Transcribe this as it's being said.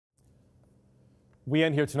We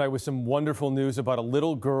end here tonight with some wonderful news about a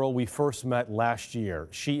little girl we first met last year.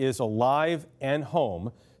 She is alive and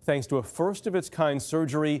home thanks to a first-of-its-kind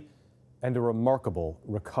surgery and a remarkable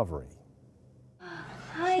recovery.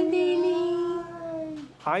 Hi, baby.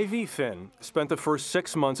 Ivy Finn spent the first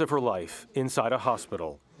 6 months of her life inside a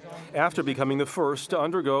hospital after becoming the first to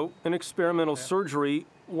undergo an experimental surgery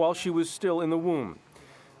while she was still in the womb.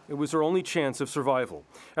 It was her only chance of survival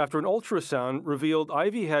after an ultrasound revealed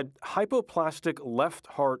Ivy had hypoplastic left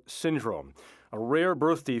heart syndrome, a rare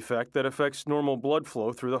birth defect that affects normal blood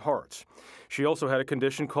flow through the heart. She also had a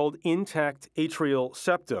condition called intact atrial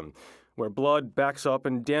septum, where blood backs up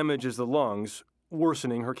and damages the lungs,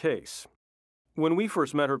 worsening her case. When we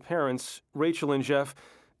first met her parents, Rachel and Jeff,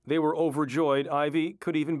 they were overjoyed Ivy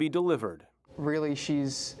could even be delivered. Really,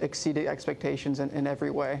 she's exceeded expectations in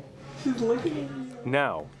every way. She's looking at you.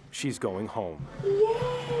 Now, she's going home. Yay!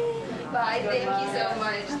 Bye, thank you so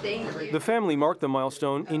much. Thank you. The family marked the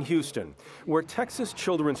milestone in Houston, where Texas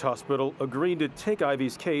Children's Hospital agreed to take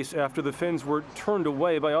Ivy's case after the Finns were turned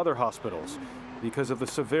away by other hospitals because of the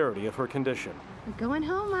severity of her condition. We're going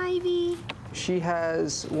home, Ivy. She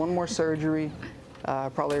has one more surgery,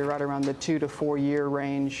 probably right around the 2 to 4 year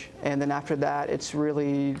range. And then after that, it's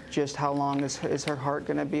really just how long is her heart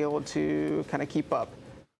going to be able to kind of keep up.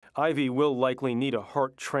 Ivy will likely need a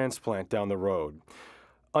heart transplant down the road.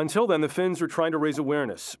 Until then, the Finns are trying to raise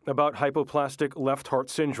awareness about hypoplastic left heart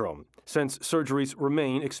syndrome, since surgeries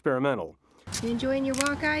remain experimental. You enjoying your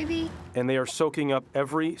walk, Ivy? And they are soaking up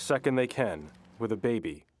every second they can with a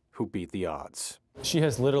baby who beat the odds. She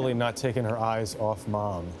has literally not taken her eyes off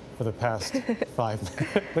Mom for the past 5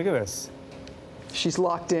 minutes. Look at this. She's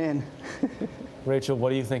locked in. Rachel, what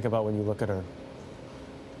do you think about when you look at her?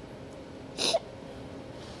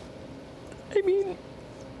 I mean,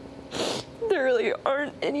 there really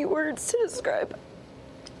aren't any words to describe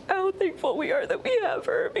how thankful we are that we have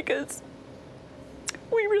her, because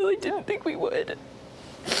we really didn't think we would.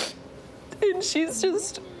 And she's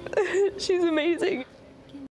amazing.